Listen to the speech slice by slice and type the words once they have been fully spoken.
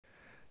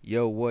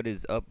Yo, what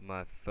is up,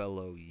 my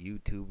fellow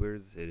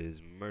YouTubers? It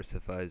is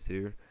Mercifies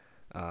here,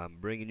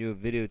 bringing you a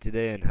video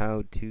today on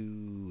how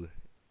to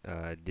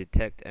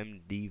detect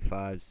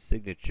MD5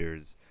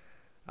 signatures.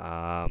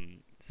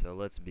 So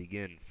let's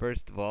begin.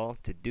 First of all,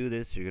 to do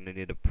this, you're going to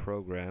need a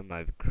program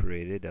I've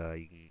created.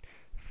 You can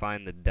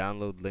find the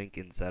download link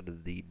inside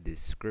of the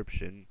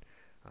description.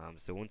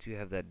 So once you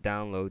have that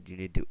download, you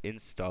need to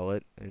install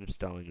it.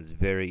 Installing is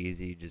very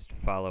easy. Just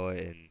follow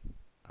it and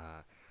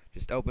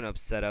just open up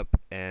setup,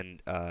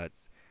 and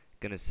it's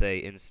gonna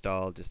say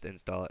install. Just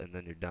install it and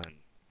then you're done.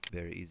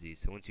 Very easy.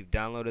 So once you've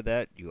downloaded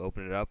that, you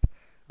open it up.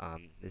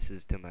 This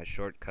is to my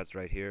shortcuts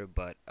right here,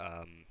 but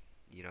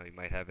you know, you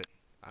might have it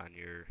on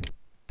your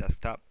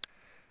desktop.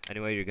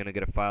 Anyway, you're gonna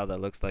get a file that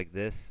looks like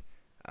this.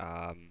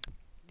 You're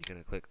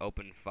gonna click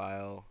open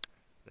file,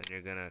 then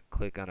you're gonna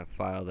click on a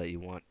file that you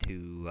want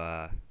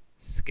to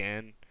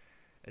scan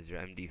as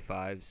your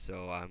MD5.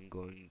 So I'm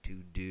going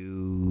to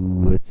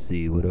do, let's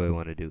see, what do I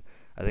want to do?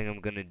 I think I'm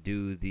going to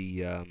do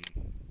the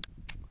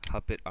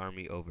Puppet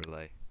Army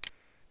overlay.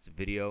 It's a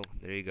video.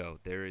 There you go.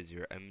 There is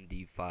your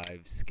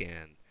MD5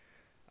 scan.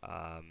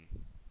 Um,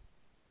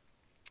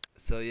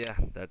 so yeah,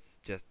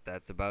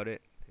 that's about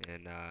it.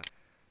 And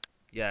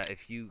yeah,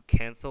 if you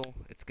cancel,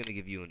 it's going to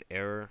give you an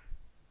error.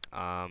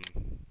 Um,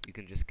 you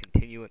can just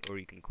continue it or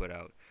you can quit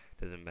out.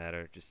 Doesn't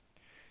matter. Just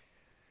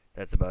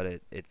that's about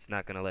it. It's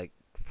not gonna like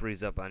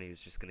freeze up on you.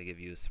 It's just gonna give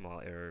you a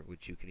small error,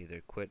 which you can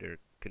either quit or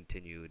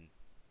continue. And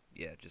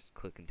yeah, just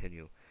click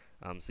continue.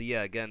 So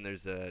yeah, again,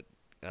 there's a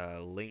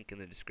link in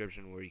the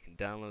description where you can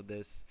download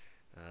this.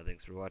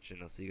 Thanks for watching.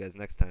 I'll see you guys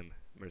next time.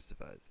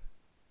 Mercifies.